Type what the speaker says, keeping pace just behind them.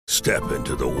Step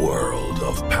into the world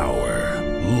of power,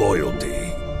 loyalty,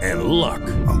 and luck.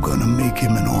 I'm gonna make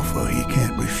him an offer he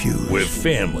can't refuse. With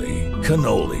family,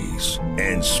 cannolis,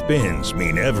 and spins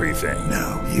mean everything.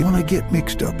 Now, you wanna get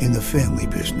mixed up in the family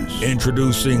business.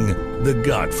 Introducing The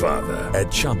Godfather at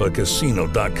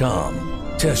ChumbaCasino.com.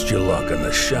 Test your luck in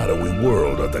the shadowy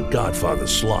world of The Godfather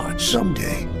slot.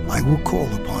 Someday, I will call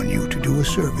upon you to do a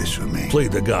service for me. Play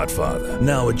The Godfather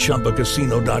now at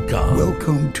ChumbaCasino.com.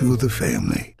 Welcome to the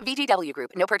family. VGW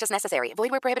Group. No purchase necessary. Void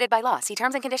where prohibited by law. See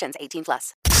terms and conditions.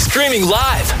 18+. Streaming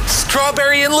live,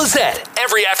 Strawberry and Lizette,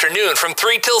 every afternoon from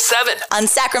 3 till 7. On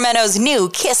Sacramento's new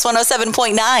Kiss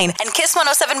 107.9 and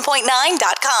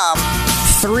Kiss107.9.com.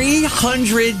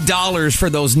 $300 for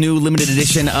those new limited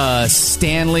edition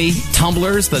Stanley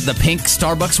tumblers, the pink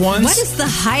Starbucks ones. What is the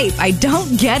hype? I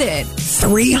don't get it.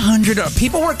 $300.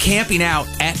 People were camping out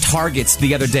at Targets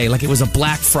the other day like it was a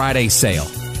Black Friday sale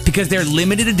because they're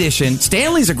limited edition.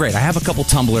 Stanleys are great. I have a couple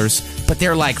tumblers, but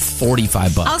they're like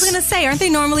 $45. I was going to say, aren't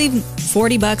they normally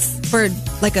 $40 for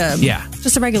like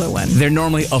just a regular one? They're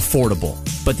normally affordable,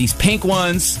 but these pink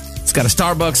ones, it's got a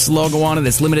Starbucks logo on it.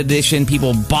 It's limited edition.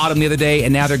 People bought them the other day,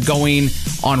 and now they're going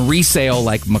on resale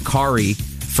like Macari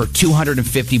for $250,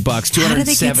 $275. How did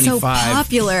they get so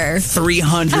popular?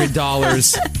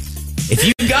 $300. If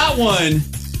you got one,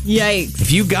 yikes!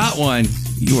 If you got one,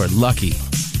 you are lucky.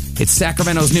 It's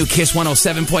Sacramento's new Kiss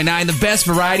 107.9, the best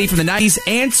variety from the 90s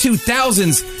and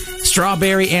 2000s.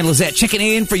 Strawberry and Lizette checking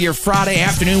in for your Friday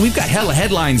afternoon. We've got hella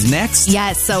headlines next.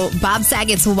 Yes, so Bob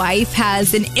Saget's wife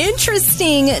has an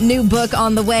interesting new book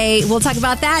on the way. We'll talk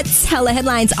about that. Hella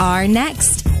headlines are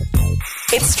next.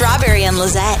 It's Strawberry and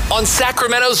Lizette. On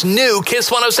Sacramento's new Kiss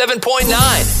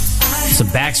 107.9. Some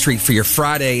Backstreet for your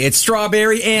Friday. It's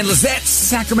Strawberry and Lizette,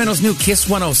 Sacramento's new Kiss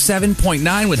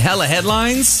 107.9 with hella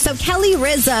headlines. So Kelly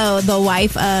Rizzo, the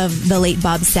wife of the late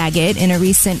Bob Saget, in a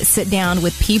recent sit-down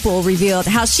with People, revealed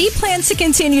how she plans to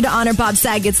continue to honor Bob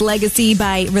Saget's legacy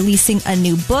by releasing a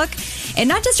new book. And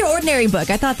not just your ordinary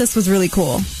book. I thought this was really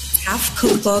cool. Half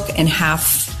cookbook and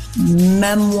half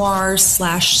memoir /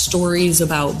 stories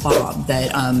about Bob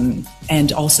that,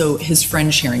 and also his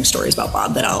friend sharing stories about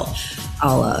Bob that I'll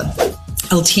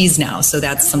tease now. So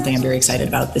that's something I'm very excited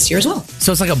about this year as well.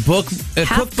 So it's like a book,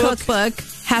 half cookbook,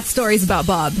 half stories about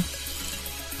Bob.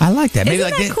 I like that. Maybe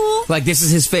Isn't that cool? Like this is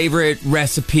his favorite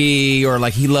recipe, or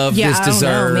like he loved this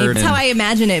dessert. Maybe that's how I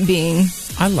imagine it being.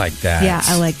 I like that. Yeah,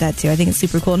 I like that too. I think it's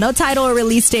super cool. No title or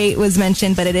release date was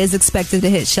mentioned, but it is expected to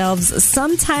hit shelves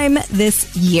sometime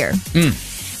this year.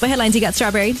 What headlines you got,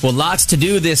 Strawberry? Well, lots to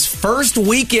do this first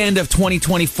weekend of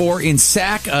 2024 in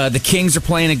SAC. The Kings are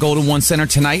playing at Golden One Center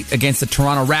tonight against the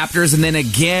Toronto Raptors, and then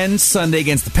again Sunday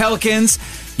against the Pelicans.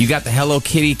 You got the Hello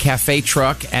Kitty Cafe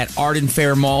truck at Arden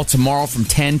Fair Mall tomorrow from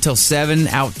 10 till 7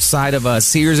 outside of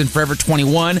Sears and Forever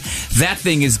 21. That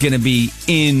thing is going to be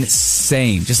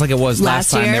insane, just like it was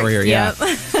last time they were here. Yep.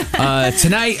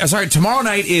 Yeah. Tomorrow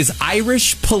night is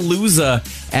Irish Palooza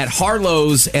at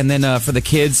Harlow's, and then for the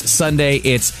kids, Sunday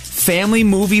it's family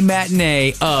movie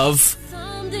matinee of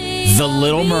The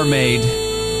Little Mermaid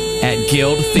at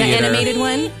Guild Theater. The animated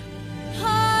one?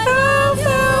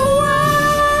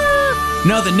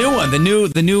 No, the new one,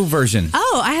 the new version.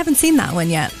 Oh, I haven't seen that one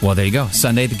yet. Well, there you go.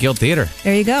 Sunday at the Guild Theater.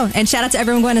 There you go. And shout out to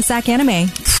everyone going to SAC Anime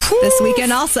this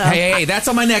weekend also. Hey, that's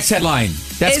on my next headline.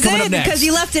 That's Is coming it? up next. Because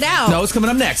you left it out. No, it's coming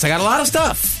up next. I got a lot of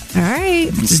stuff. All right.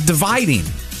 Just dividing.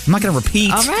 I'm not going to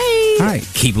repeat. All right. All right.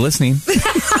 Keep listening.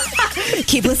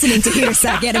 Keep listening to your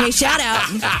SAC Anime shout out.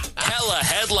 Hella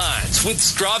headlines with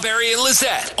Strawberry and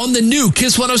Lizette on the new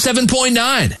Kiss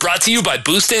 107.9. Brought to you by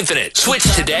Boost Infinite. Switch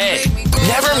today.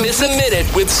 Never miss a minute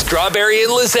with Strawberry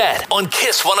and Lizette on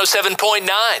Kiss 107.9.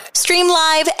 Stream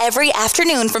live every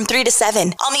afternoon from 3 to 7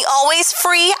 on the always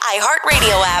free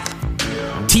iHeartRadio app.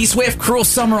 T-Swift, Cruel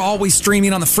Summer, always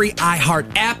streaming on the free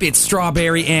iHeart app. It's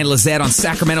Strawberry and Lizette on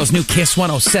Sacramento's new Kiss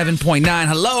 107.9.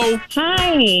 Hello.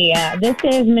 Hi, this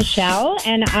is Michelle,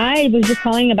 and I was just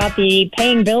calling about the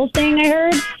paying bills thing I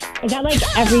heard. Is that like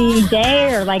every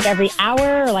day or like every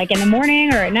hour or like in the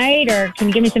morning or at night, or can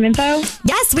you give me some info?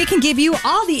 Yes, we can give you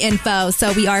all the info.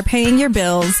 So we are paying your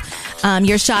bills.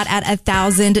 Your shot at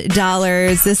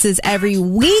 $1,000. This is every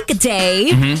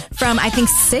weekday from, I think,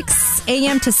 6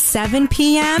 a.m. to 7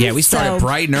 p.m. Yeah, we start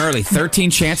bright and early. 13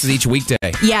 chances each weekday.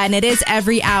 Yeah, and it is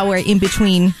every hour in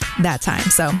between that time.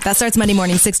 So that starts Monday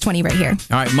morning, 6:20 right here.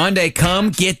 All right, Monday,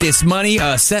 come get this money.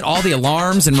 Set all the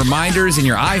alarms and reminders in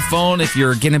your iPhone. If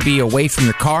you're going to be away from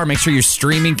your car, make sure you're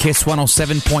streaming Kiss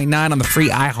 107.9 on the free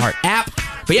iHeart app.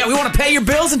 But yeah, we want to pay your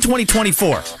bills in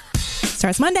 2024.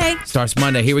 Starts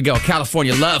Monday. Here we go.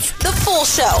 California Love. The full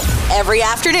show every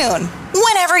afternoon,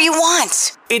 whenever you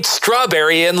want. It's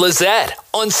Strawberry and Lizette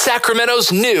on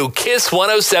Sacramento's new Kiss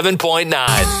 107.9.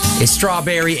 It's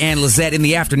Strawberry and Lizette in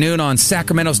the afternoon on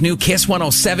Sacramento's new Kiss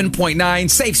 107.9.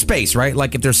 Safe space, right?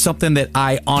 Like if there's something that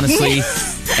I honestly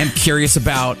am curious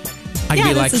about, I can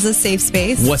be like, this is a safe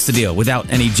space. What's the deal?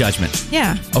 Without any judgment.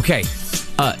 Yeah. Okay.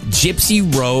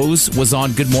 Gypsy Rose was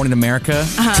on Good Morning America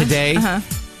today.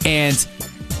 And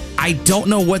I don't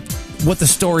know what the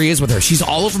story is with her. She's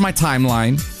all over my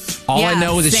timeline. All I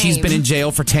know is that she's been in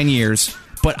jail for 10 years,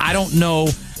 but I don't know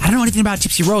anything about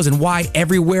Gypsy Rose and why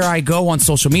everywhere I go on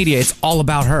social media, it's all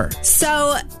about her.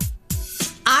 So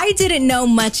I didn't know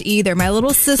much either. My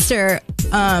little sister,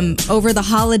 over the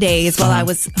holidays while I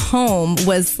was home,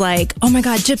 was like, oh my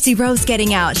God, Gypsy Rose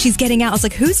getting out. She's getting out. I was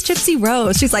like, who's Gypsy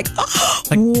Rose? She's like, oh,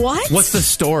 what? What's the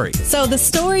story? So the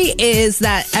story is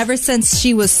that ever since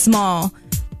she was small,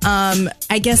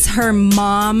 I guess her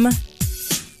mom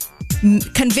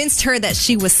convinced her that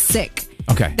she was sick.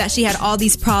 Okay. That she had all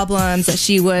these problems, that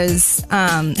she was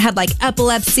had like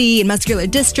epilepsy and muscular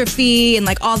dystrophy and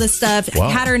like all this stuff. Wow.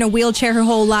 Had her in a wheelchair her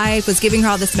whole life, was giving her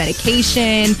all this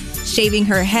medication, shaving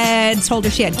her head, told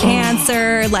her she had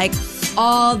cancer, like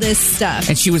all this stuff.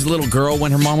 And she was a little girl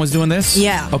when her mom was doing this?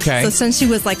 Yeah. Okay. So since she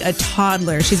was like a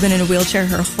toddler, she's been in a wheelchair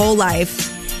her whole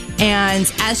life.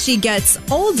 And as she gets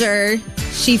older,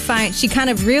 she kind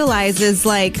of realizes,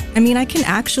 like, I mean, I can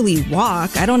actually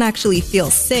walk. I don't actually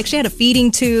feel sick. She had a feeding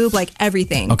tube, like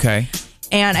everything. Okay.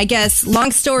 And I guess,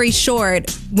 long story short,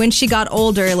 when she got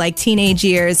older, like teenage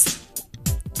years,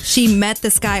 she met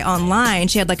this guy online.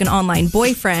 She had like an online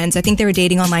boyfriend. I think they were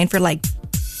dating online for like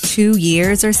 2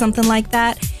 years or something like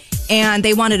that. And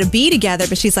they wanted to be together,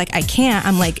 but she's like, I can't.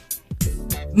 I'm like,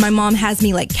 my mom has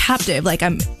me like captive. Like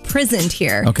I'm imprisoned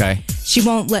here. Okay. She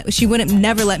wouldn't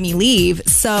never let me leave.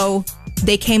 So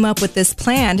they came up with this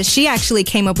plan. She actually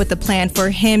came up with the plan for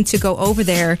him to go over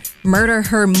there, murder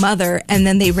her mother, and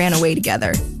then they ran away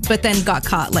together. But then got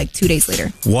caught like 2 days later.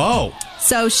 Whoa.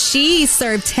 So she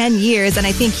served 10 years, and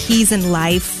I think he's in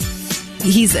life.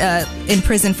 He's in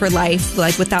prison for life,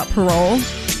 like without parole.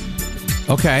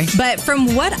 Okay. But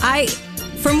from what I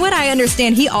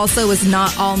understand, he also was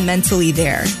not all mentally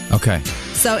there. Okay.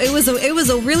 So it was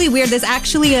a really weird. There's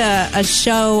actually a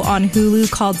show on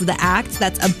Hulu called The Act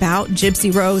that's about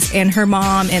Gypsy Rose and her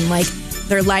mom and like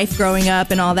their life growing up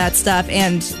and all that stuff,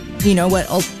 and you know what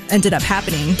ended up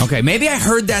happening. Okay, maybe I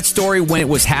heard that story when it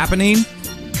was happening,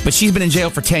 but she's been in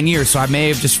jail for 10 years, so I may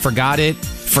have just forgot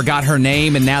her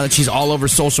name, and now that she's all over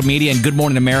social media and Good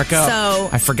Morning America, so,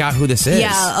 I forgot who this is.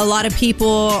 Yeah, a lot of people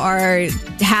are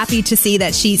happy to see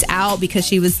that she's out because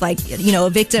she was like, you know,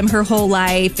 a victim her whole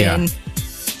life, and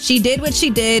she did what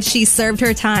she did. She served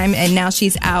her time, and now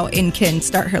she's out and can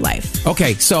start her life.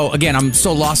 Okay, so again, I'm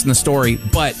so lost in the story,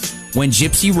 but when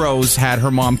Gypsy Rose had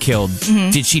her mom killed,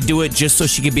 did she do it just so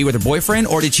she could be with her boyfriend,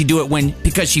 or did she do it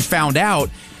because she found out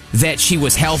that she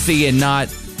was healthy and not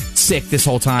sick this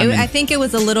whole time? I think it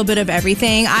was a little bit of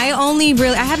everything. I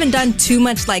haven't done too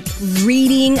much like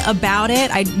reading about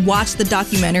it. I watched the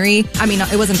documentary. I mean,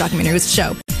 it wasn't a documentary, it was a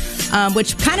show.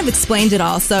 Which kind of explained it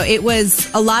all. So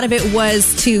a lot of it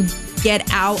was to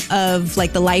get out of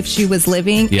like the life she was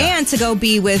living and to go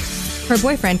be with her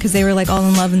boyfriend because they were like all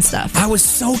in love and stuff. I was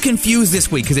so confused this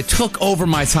week because it took over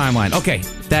my timeline. Okay,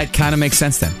 that kind of makes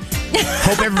sense then.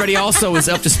 Hope everybody also is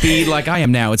up to speed like I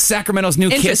am now. It's Sacramento's new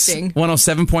Kiss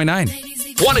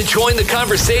 107.9. Want to join the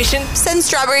conversation? Send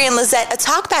Strawberry and Lizette a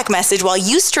talkback message while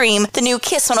you stream the new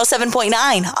Kiss 107.9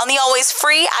 on the always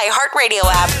free iHeartRadio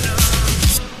app.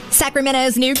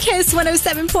 Sacramento's new Kiss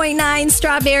 107.9,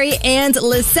 Strawberry and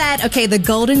Lizette. Okay, the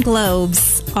Golden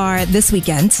Globes are this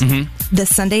weekend,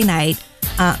 this Sunday night,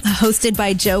 hosted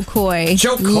by Joe Coy.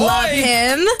 Joe Coy! Love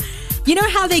him. You know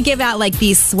how they give out like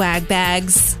these swag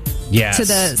bags? Yes. To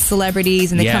the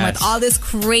celebrities, and they come with all this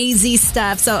crazy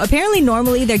stuff. So apparently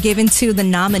normally they're given to the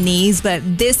nominees, but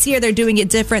this year they're doing it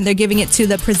different. They're giving it to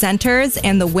the presenters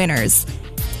and the winners.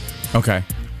 Okay.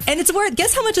 And it's worth,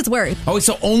 guess how much it's worth? Oh,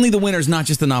 so only the winners, not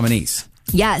just the nominees?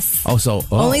 Yes.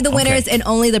 Only the winners and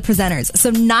only the presenters.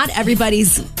 So not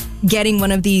everybody's getting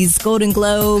one of these Golden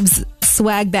Globes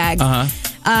swag bags.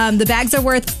 The bags are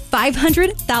worth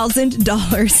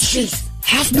 $500,000.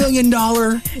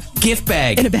 $500,000 gift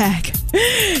bag. In a bag.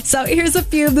 So here's a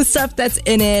few of the stuff that's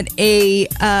in it.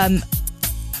 An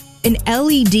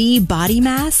LED body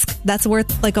mask that's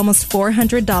worth like almost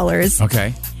 $400.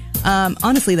 Okay.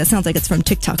 Honestly, that sounds like it's from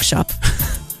TikTok Shop.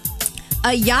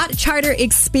 A yacht charter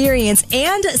experience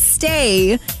and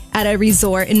stay at a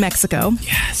resort in Mexico.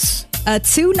 Yes. a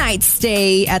 2-night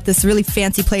stay at this really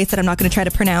fancy place that I'm not going to try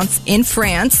to pronounce in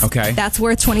France. Okay. That's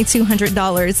worth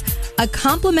 $2,200. A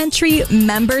complimentary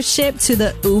membership to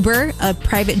the Uber of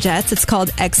private jets. It's called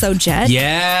ExoJet.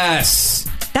 Yes.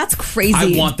 That's crazy.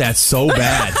 I want that so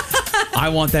bad. I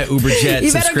want that Uber Jet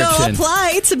you better subscription. go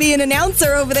apply to be an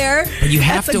announcer over there. But you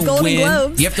have That's to a Golden win.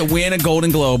 Globes. You have to win a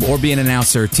Golden Globe or be an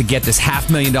announcer to get this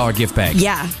 $500,000 gift bag.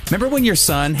 Yeah. Remember when your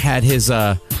son had his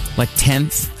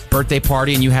 10th birthday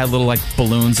party and you had little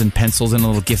balloons and pencils and a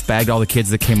little gift bag to all the kids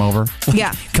that came over?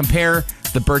 Yeah. Compare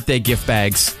the birthday gift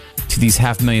bags to these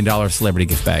 $500,000 celebrity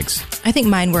gift bags. I think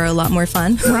mine were a lot more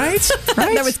fun. Right?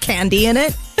 There was candy in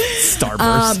it.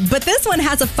 Starburst. But this one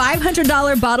has a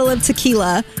 $500 bottle of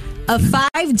tequila, a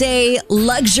 5-day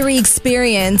luxury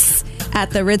experience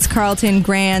at the Ritz-Carlton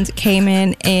Grand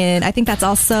Cayman, and I think that's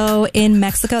also in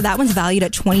Mexico. That one's valued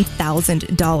at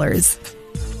 $20,000.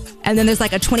 And then there's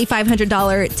like a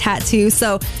 $2,500 tattoo.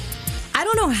 So I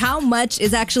don't know how much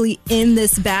is actually in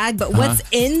this bag, but what's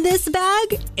in this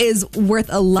bag is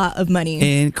worth a lot of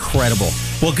money. Incredible.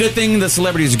 Well, good thing the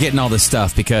celebrities are getting all this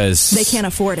stuff because They can't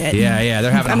afford it. Yeah,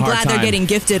 they're having a I'm hard glad time. they're getting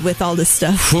gifted with all this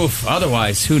stuff. Oof,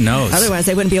 otherwise, who knows? Otherwise,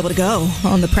 they wouldn't be able to go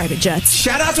on the private jets.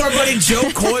 Shout out to our buddy Joe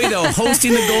Coy, though,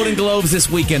 hosting the Golden Globes this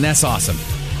weekend. That's awesome.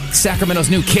 Sacramento's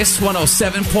new Kiss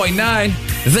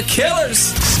 107.9, The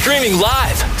Killers. Streaming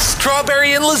live,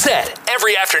 Strawberry and Lizette,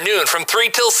 every afternoon from 3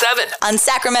 till 7. On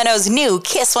Sacramento's new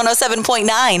Kiss 107.9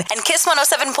 and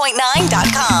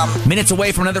Kiss107.9.com. Minutes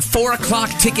away from another 4 o'clock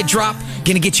ticket drop.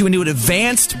 Going to get you into an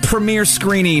advanced premiere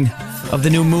screening of the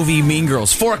new movie Mean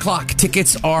Girls. 4 o'clock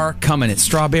tickets are coming. It's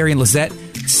Strawberry and Lizette,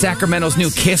 Sacramento's new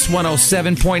Kiss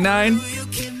 107.9.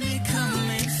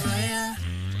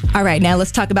 All right, now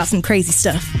let's talk about some crazy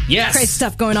stuff. Yes. Crazy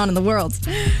stuff going on in the world.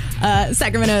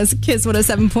 Sacramento's Kiss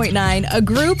 107.9. A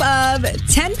group of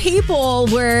 10 people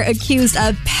were accused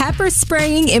of pepper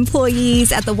spraying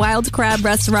employees at the Wild Crab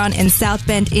restaurant in South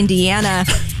Bend, Indiana,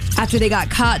 after they got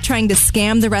caught trying to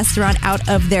scam the restaurant out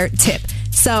of their tip.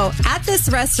 So at this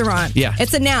restaurant,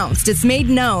 it's announced, it's made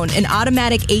known, an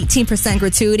automatic 18%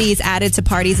 gratuity is added to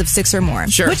parties of 6 or more.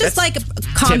 Sure. Which is like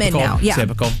common typical, now. Yeah.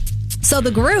 Typical. So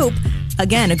the group,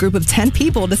 again, a group of 10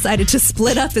 people, decided to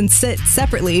split up and sit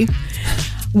separately.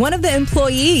 One of the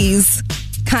employees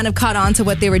kind of caught on to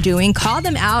what they were doing, called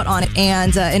them out on it,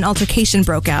 and an altercation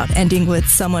broke out, ending with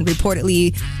someone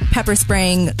reportedly pepper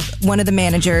spraying one of the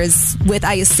managers, with,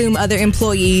 I assume, other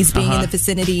employees being in the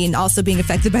vicinity and also being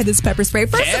affected by this pepper spray.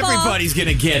 First Everybody's going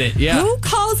to get it, yeah. Who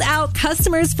calls out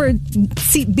customers for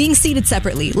being seated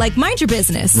separately? Like, mind your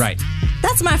business. Right.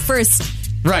 That's my first...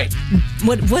 Right.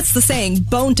 What's the saying?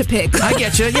 Bone to pick. I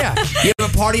get you, yeah. You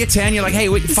have a party of 10, you're like, hey,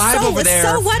 wait, 5 over there.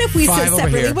 So what if we sit 5 over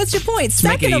separately? here. What's your point? Let's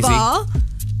make it Second of easy. all,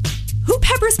 who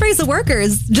pepper sprays the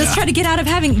workers just try to get out of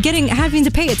having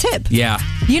to pay a tip? Yeah.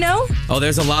 You know? Oh,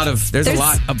 there's a lot of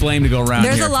blame to go around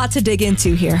There's here. a lot to dig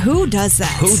into here. Who does that?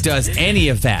 Who does any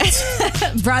of that?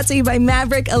 Brought to you by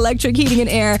Maverick Electric Heating and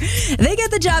Air. They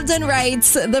get the job done right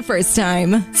the first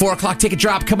time. 4 o'clock ticket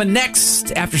drop coming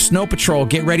next after Snow Patrol.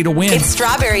 Get ready to win. It's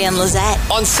Strawberry and Lizette.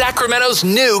 On Sacramento's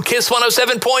new Kiss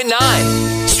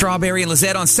 107.9. Strawberry and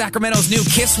Lizette on Sacramento's new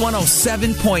Kiss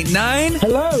 107.9.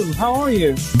 Hello, how are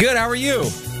you? Good, how are you?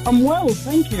 I'm well,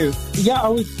 thank you. Yeah, I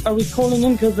was calling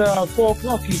in because 4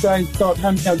 o'clock you guys start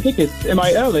handing out tickets. Am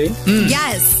I early?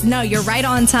 Yes. No, you're right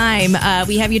on time.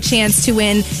 We have your chance to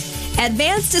win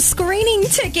advanced screening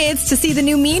tickets to see the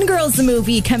new Mean Girls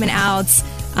movie coming out.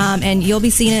 And you'll be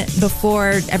seeing it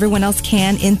before everyone else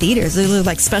can in theaters. They're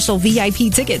like special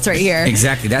VIP tickets right here.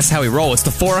 Exactly. That's how we roll. It's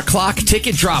the 4 o'clock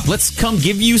ticket drop. Let's come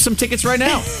give you some tickets right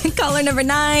now. Caller number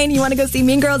 9. You want to go see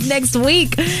Mean Girls next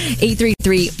week?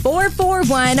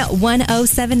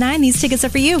 833-441-1079. These tickets are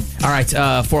for you. All right.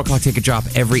 4 o'clock ticket drop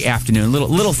every afternoon.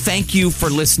 Little thank you for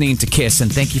listening to Kiss, and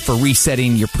thank you for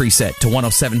resetting your preset to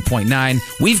 107.9.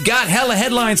 We've got hella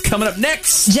headlines coming up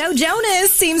next. Joe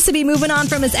Jonas seems to be moving on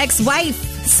from his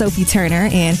ex-wife, Sophie Turner,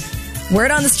 and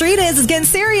word on the street is it's getting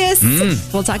serious.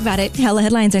 We'll talk about it. Hella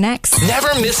headlines are next.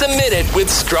 Never miss a minute with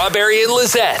Strawberry and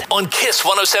Lizette on Kiss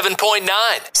 107.9.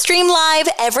 Stream live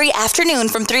every afternoon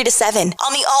from 3 to 7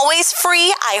 on the always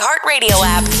free iHeartRadio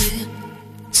app.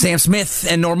 Sam Smith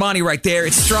and Normani right there.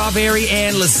 It's Strawberry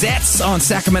and Lizette's on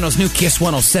Sacramento's new Kiss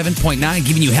 107.9,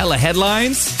 giving you hella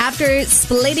headlines. After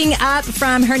splitting up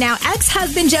from her now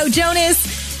ex-husband, Joe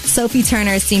Jonas, Sophie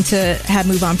Turner seemed to have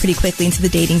moved on pretty quickly into the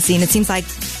dating scene. It seems like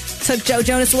it took Joe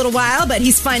Jonas a little while, but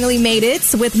he's finally made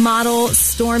it with model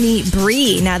Stormy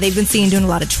Bree. Now, they've been seen doing a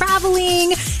lot of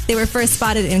traveling. They were first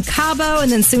spotted in Cabo,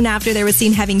 and then soon after, they were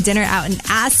seen having dinner out in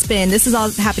Aspen. This is all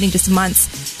happening just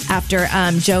months after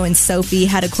Joe and Sophie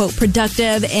had a, quote,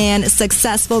 productive and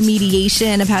successful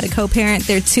mediation of how to co-parent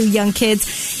their 2 young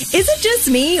kids. Is it just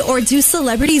me, or do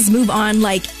celebrities move on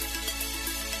like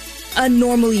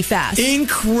unnormally fast?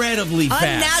 Incredibly fast.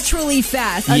 Unnaturally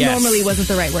fast. Yes. Unnormally wasn't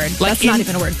the right word. Like That's not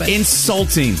even a word, but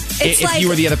insulting if like, you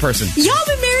were the other person. Y'all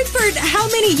been married for how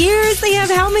many years? They have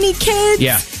how many kids?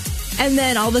 Yeah. And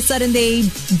then all of a sudden they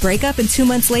break up, and 2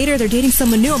 months later they're dating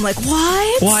someone new. I'm like,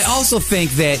 what? Well, I also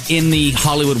think that in the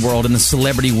Hollywood world, in the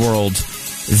celebrity world,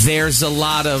 there's a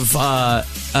lot of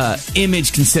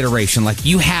image consideration. Like,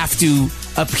 you have to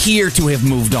appear to have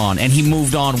moved on, and he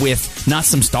moved on with not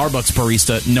some Starbucks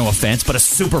barista, no offense, but a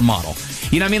supermodel.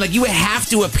 You know what I mean? Like, you have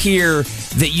to appear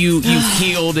that you've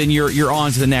healed and you're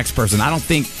on to the next person. I don't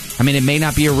think. I mean, it may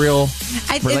not be a real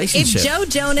relationship. If Joe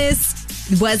Jonas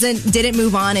didn't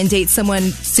move on and date someone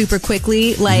super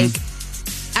quickly, like,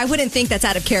 I wouldn't think that's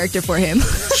out of character for him.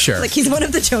 Sure. Like, he's one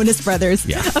of the Jonas Brothers.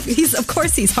 Yeah. Of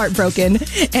course he's heartbroken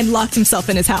and locked himself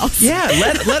in his house. Yeah,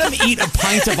 let him eat a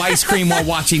pint of ice cream while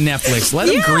watching Netflix. Let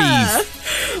him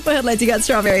grieve. What headlines you got,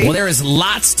 Strawberry? Well, there is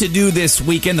lots to do this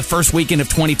weekend, the first weekend of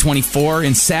 2024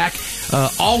 in SAC.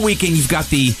 All weekend you've got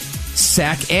the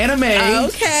SAC Anime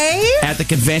at the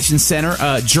Convention Center.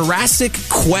 Jurassic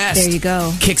Quest. There you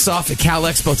go. Kicks off at Cal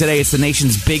Expo today. It's the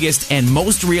nation's biggest and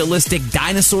most realistic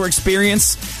dinosaur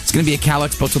experience. It's going to be at Cal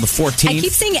Expo till the 14th. I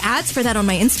keep seeing ads for that on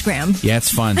my Instagram. Yeah,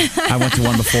 it's fun. I went to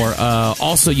one before.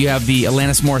 Also, you have the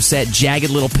Alanis Morissette Jagged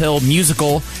Little Pill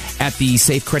musical at the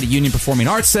Safe Credit Union Performing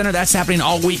Arts Center. That's happening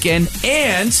all weekend.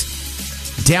 And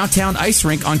downtown ice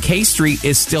rink on K Street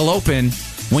is still open.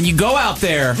 When you go out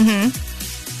there,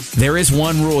 there is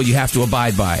one rule you have to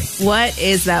abide by. What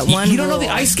is that one rule? You don't know the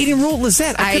ice skating rule,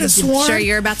 Lizette? I could have sworn. Sure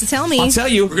you're about to tell me. I'll tell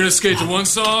you. We're going to skate to one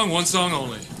song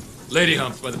only. Lady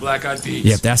Hump by the Black Eyed Peas.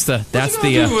 Yep, that's the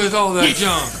do with all that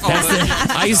junk? That's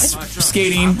the ice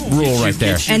skating rule right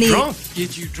there.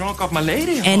 Get you drunk off my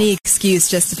lady hump. Any excuse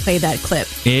just to play that clip.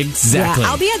 Exactly. Yeah.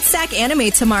 I'll be at SAC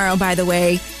Anime tomorrow, by the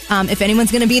way. If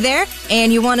anyone's going to be there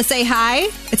and you want to say hi,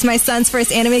 it's my son's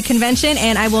first anime convention,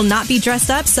 and I will not be dressed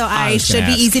up, so I should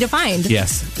be easy to find.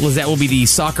 Yes. Lizette will be the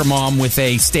soccer mom with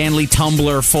a Stanley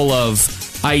tumbler full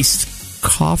of iced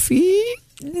coffee.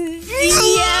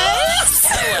 Yes.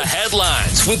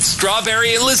 Headlines with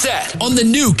Strawberry and Lizette on the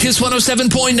new Kiss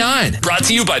 107.9. Brought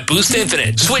to you by Boost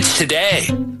Infinite. Switch today.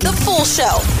 The full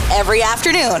show every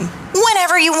afternoon,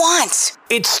 whenever you want.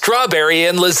 It's Strawberry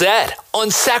and Lizette on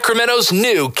Sacramento's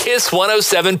new Kiss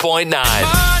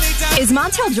 107.9. Is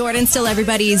Montel Jordan still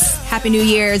everybody's Happy New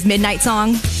Year's midnight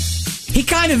song? He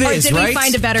kind of is, or did right? we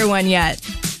find a better one yet?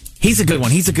 He's a good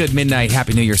one. He's a good midnight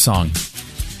Happy New Year song.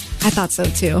 I thought so,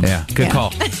 too. Yeah, good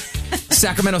call.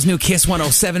 Sacramento's new Kiss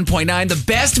 107.9, the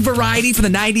best variety from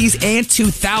the 90s and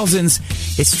 2000s.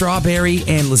 It's Strawberry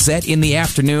and Lizette in the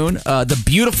afternoon. The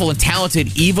beautiful and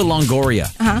talented Eva Longoria.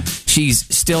 She's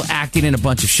still acting in a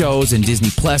bunch of shows and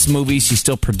Disney Plus movies. She's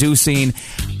still producing.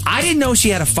 I didn't know she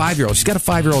had a 5-year-old. She's got a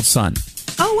 5-year-old son.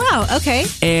 Oh, wow. Okay.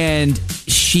 And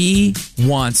she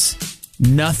wants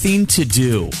nothing to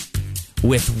do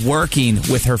with working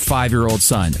with her 5-year-old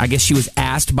son. I guess she was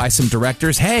asked by some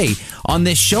directors, hey, on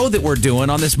this show that we're doing,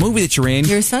 on this movie that you're in,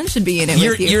 your son should be in it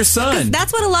with you. Your son.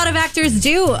 That's what a lot of actors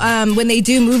do when they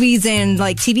do movies and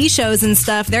like TV shows and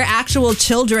stuff. Their actual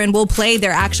children will play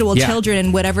their actual children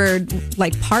in whatever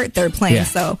like part they're playing. Yeah.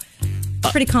 So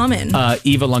it's pretty common.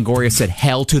 Eva Longoria said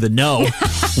hell to the no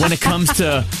when it comes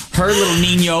to her little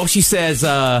Nino. She says,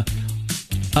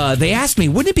 they asked me,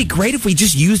 wouldn't it be great if we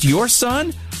just used your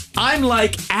son? I'm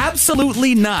like,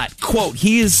 absolutely not. Quote,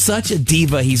 he is such a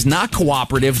diva. He's not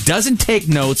cooperative, doesn't take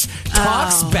notes,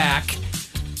 talks back.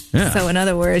 Yeah. So in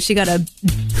other words, she got a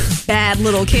bad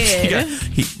little kid.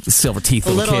 Silver teeth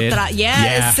little kid.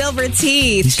 Silver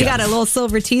teeth. She got a little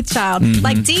silver teeth child.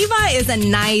 Like, diva is a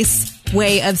nice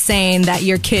way of saying that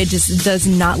your kid just does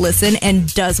not listen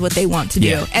and does what they want to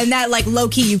do. And that, like,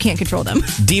 low-key, you can't control them.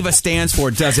 Diva stands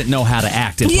for doesn't know how to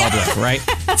act in public, right?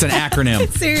 It's an acronym.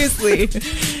 Seriously.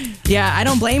 Yeah, I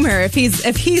don't blame her. If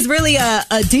he's really a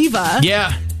diva,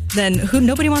 then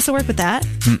nobody wants to work with that.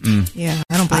 Yeah,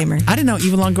 I don't blame her. I didn't know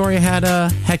Eva Longoria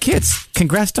had kids.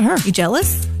 Congrats to her. You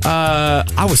jealous?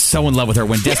 I was so in love with her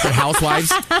when Desperate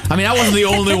Housewives. I mean, I wasn't the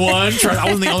only one. I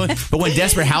wasn't the only. But when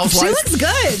Desperate Housewives, she looks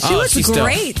good. She looks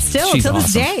great still till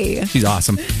this day. She's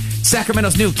awesome.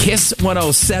 Sacramento's new Kiss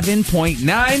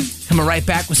 107.9. Coming right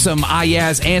back with some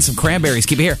Ayaz and some cranberries.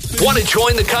 Keep it here. Want to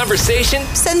join the conversation?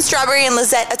 Send Strawberry and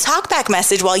Lizette a talkback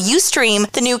message while you stream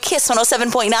the new Kiss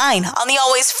 107.9 on the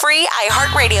always free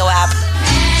iHeartRadio app.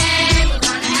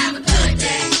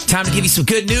 Time to give you some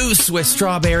good news with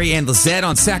Strawberry and Lizette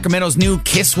on Sacramento's new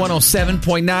Kiss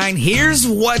 107.9. Here's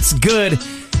what's good.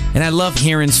 And I love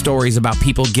hearing stories about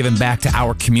people giving back to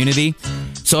our community.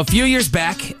 So a few years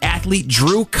back, athlete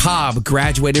Drew Cobb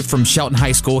graduated from Shelton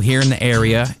High School here in the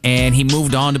area, and he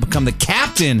moved on to become the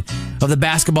captain of the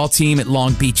basketball team at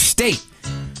Long Beach State.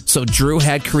 So Drew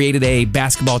had created a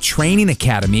basketball training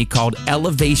academy called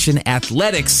Elevation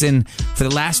Athletics, and for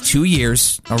the last 2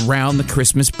 years, around the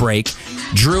Christmas break,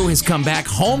 Drew has come back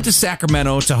home to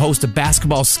Sacramento to host a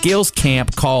basketball skills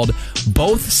camp called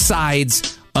Both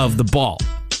Sides of the Ball.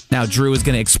 Now, Drew is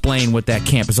going to explain what that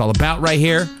camp is all about right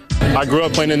here. I grew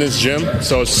up playing in this gym,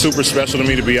 so it's super special to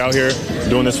me to be out here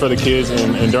doing this for the kids.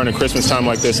 And during a Christmas time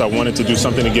like this, I wanted to do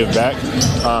something to give back.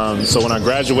 So when I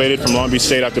graduated from Long Beach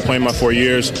State after playing my 4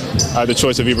 years, I had the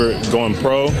choice of either going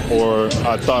pro, or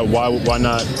I thought, why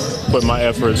not put my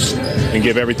efforts and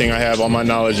give everything I have, all my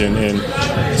knowledge and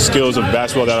skills of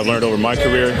basketball that I've learned over my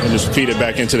career, and just feed it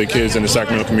back into the kids in the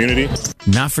Sacramento community.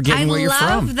 Not forgetting where you're from.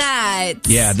 I love that.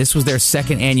 Yeah, this was their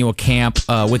second annual camp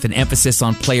with an emphasis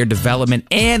on player development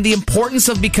and the importance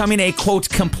of becoming a, quote,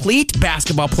 complete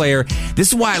basketball player. This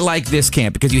is why I like this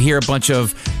camp, because you hear a bunch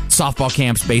of softball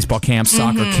camps, baseball camps,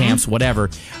 soccer camps, whatever.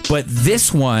 But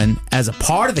this one, as a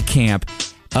part of the camp,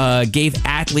 gave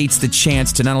athletes the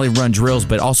chance to not only run drills,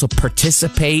 but also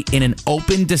participate in an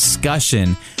open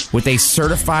discussion with a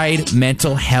certified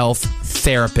mental health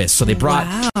therapist. So they brought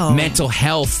mental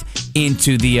health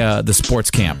into the sports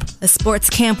camp. A sports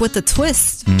camp with a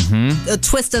twist. Mm-hmm. A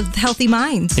twist of healthy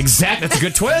minds. Exactly. That's a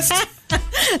good twist.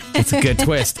 It's a good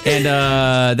twist. And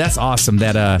that's awesome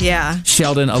that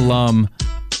Sheldon alum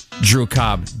Drew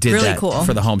Cobb did really that cool.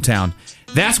 for the hometown.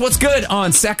 That's what's good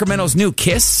on Sacramento's new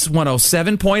Kiss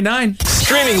 107.9.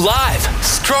 Streaming live,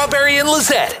 Strawberry and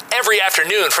Lizette, every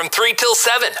afternoon from 3 till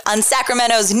 7. On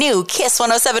Sacramento's new Kiss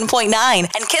 107.9 and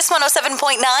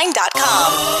Kiss107.9.com.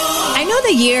 I know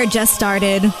the year just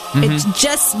started. It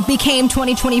just became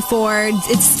 2024.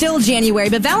 It's still January,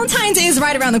 but Valentine's is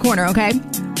right around the corner, okay?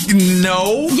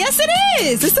 No. Yes, it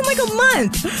is. It's in like a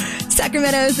month.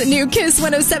 Sacramento's new Kiss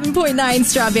 107.9,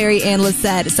 Strawberry and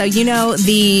Lizette. So you know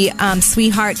the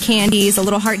sweetheart candies, the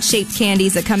little heart-shaped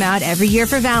candies that come out every year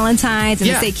for Valentine's, and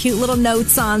they say cute little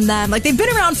notes on them. Like, they've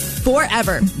been around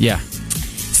forever. Yeah.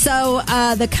 So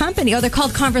the company, they're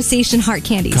called Conversation Heart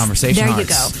Candies. Conversation There Hearts.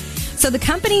 you go. So the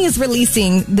company is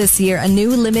releasing this year a new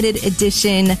limited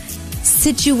edition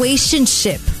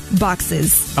situationship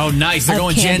boxes. Oh, nice. They're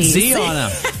going candies. Gen Z on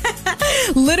them.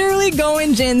 Literally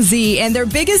going Gen Z. And their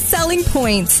biggest selling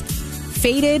points,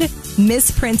 faded,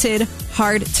 misprinted,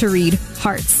 hard to read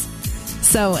hearts.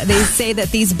 So they say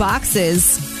that these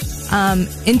boxes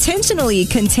intentionally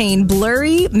contain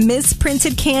blurry,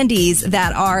 misprinted candies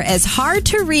that are as hard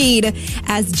to read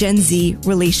as Gen Z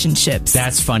relationships.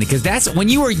 That's funny, because that's when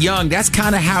you were young, that's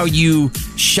kind of how you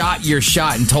shot your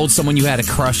shot and told someone you had a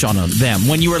crush on them.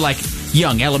 When you were like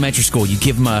young, elementary school, you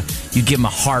give them a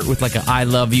heart with like a I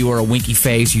love you or a winky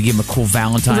face. You give them a cool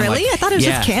Valentine. Really? I thought it was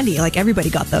just candy. Like, everybody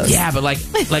got those. Yeah, but like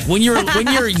when you're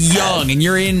young and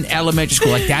you're in elementary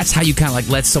school, like that's how you kind of like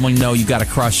let someone know you got a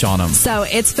crush on them. So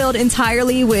it's filled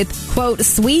entirely with, quote,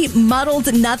 sweet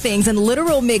muddled nothings and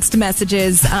literal mixed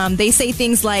messages. They say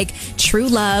things like true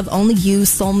love, only you,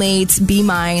 soulmates, be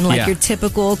mine, like your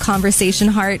typical conversation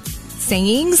heart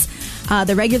sayings.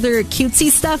 The regular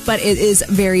cutesy stuff, but it is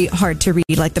very hard to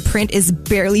read. Like, the print is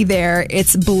barely there.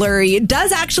 It's blurry. It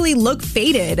does actually look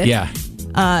faded. Yeah.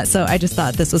 So I just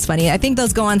thought this was funny. I think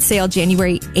those go on sale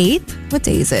January 8th. What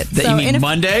day is it? You mean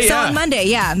Monday? So on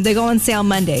Monday, they go on sale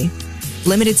Monday.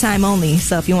 Limited time only.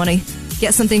 So if you want to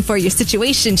get something for your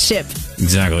situationship.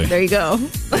 Exactly. There you go.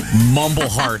 Mumble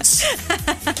hearts.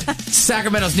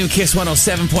 Sacramento's new Kiss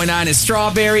 107.9 is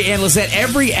Strawberry and Lizette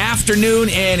every afternoon.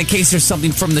 And in case there's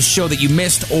something from the show that you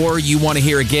missed or you want to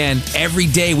hear again, every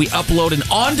day we upload an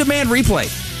on-demand replay.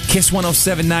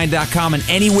 Kiss1079.com and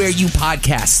anywhere you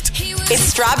podcast. It's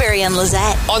Strawberry and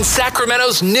Lizette on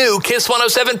Sacramento's new Kiss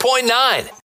 107.9.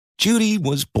 Judy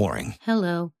was boring.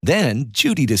 Hello. Then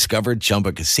Judy discovered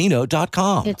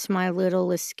ChumbaCasino.com. It's my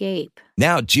little escape.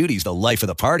 Now Judy's the life of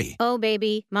the party. Oh,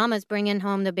 baby, mama's bringing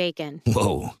home the bacon.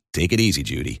 Whoa, take it easy,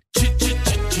 Judy.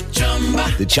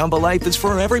 The Chumba life is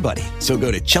for everybody. So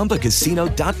go to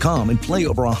ChumbaCasino.com and play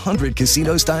over 100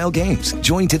 casino-style games.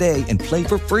 Join today and play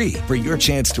for free for your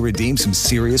chance to redeem some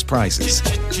serious prizes.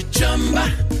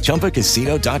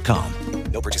 ChumbaCasino.com.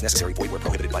 No purchase necessary. Void where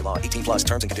prohibited by law. 18+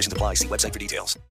 terms and conditions apply. See website for details.